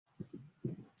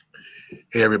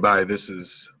Hey everybody, this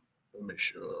is, let me make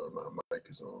sure my mic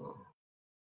is on.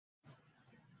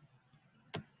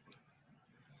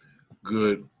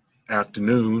 Good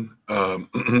afternoon,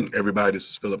 everybody.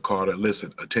 This is Philip Carter.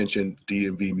 Listen, attention,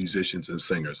 DMV musicians and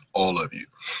singers, all of you.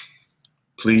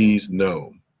 Please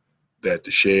know that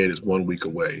the Shed is 1 week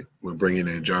away. We're bringing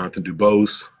in Jonathan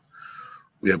Dubose.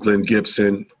 We have Glenn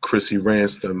Gibson, Chrissy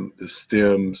Ransom, the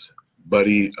Stems,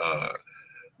 Buddy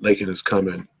Lakin is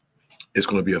coming. It's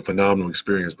going to be a phenomenal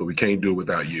experience, but we can't do it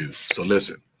without you. So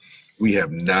listen, we have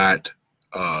not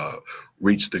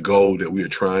reached the goal that we are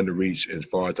trying to reach as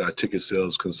far as our ticket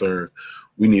sales is concerned.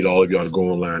 We need all of y'all to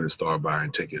go online and start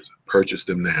buying tickets. Purchase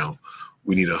them now.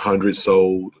 We need 100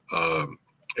 sold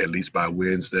at least by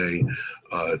Wednesday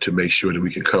to make sure that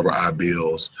we can cover our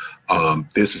bills.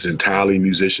 This is entirely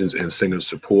musicians and singers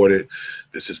supported.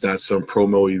 This is not some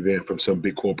promo event from some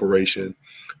big corporation.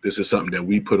 This is something that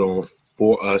we put on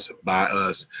for us, by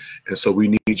us. And so we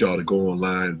need y'all to go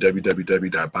online,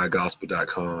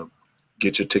 www.buygospel.com.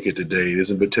 Get your ticket today. It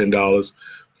isn't but $10.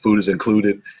 Food is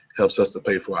included. Helps us to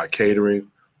pay for our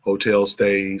catering, hotel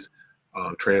stays,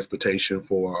 transportation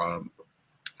for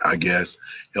our guests.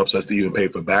 Helps us to even pay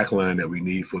for backline that we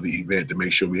need for the event to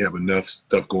make sure we have enough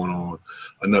stuff going on,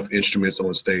 enough instruments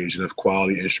on stage, enough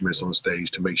quality instruments on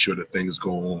stage to make sure that things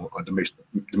go on, to make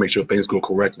sure things go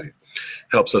correctly.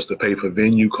 Helps us to pay for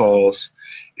venue costs.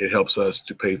 It helps us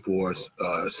to pay for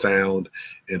sound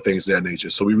and things of that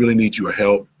nature. So we really need your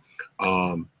help.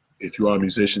 If you are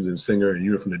musicians and singer and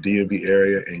you're from the DMV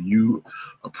area and you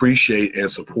appreciate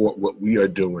and support what we are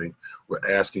doing, we're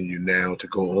asking you now to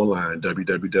go online,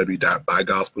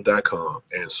 www.buygospel.com,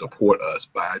 and support us.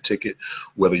 Buy a ticket,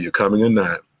 whether you're coming or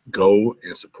not. Go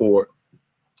and support.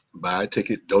 Buy a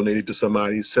ticket, donate it to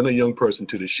somebody, send a young person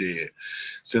to the Shed,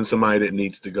 send somebody that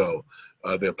needs to go.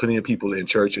 There are plenty of people in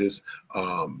churches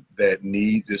that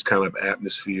need this kind of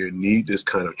atmosphere, need this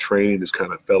kind of training, this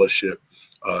kind of fellowship.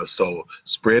 So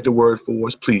spread the word for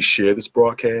us. Please share this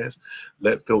broadcast.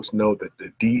 Let folks know that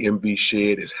the DMV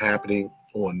Shed is happening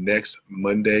on next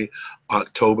Monday,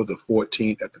 October the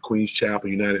 14th at the Queens Chapel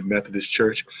United Methodist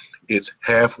Church. It's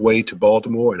halfway to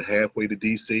Baltimore and halfway to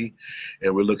DC,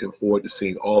 and we're looking forward to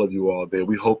seeing all of you all there.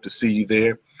 We hope to see you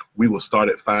there. We will start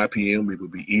at 5 p.m. We will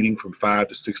be eating from 5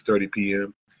 to 6:30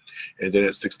 p.m. And then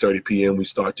at 6:30 p.m. we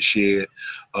start the Shed,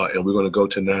 and we're going to go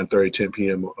to 9:30, 10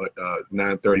 p.m.,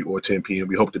 9:30 or 10 p.m.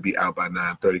 We hope to be out by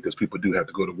 9:30 because people do have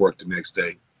to go to work the next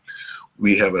day.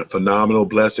 We have a phenomenal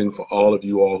blessing for all of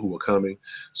you all who are coming.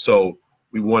 So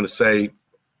we want to say,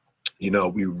 you know,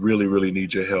 we really, really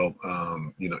need your help.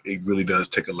 You know, it really does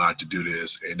take a lot to do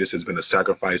this. And this has been a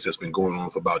sacrifice that's been going on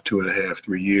for about 2.5,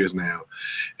 3 years now.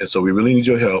 And so we really need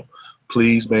your help.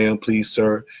 Please, ma'am, please,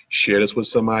 sir, share this with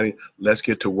somebody. Let's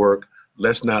get to work.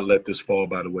 Let's not let this fall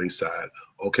by the wayside.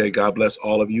 Okay, God bless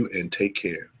all of you and take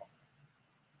care.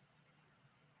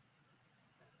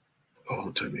 Oh,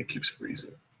 tell me it keeps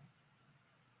freezing.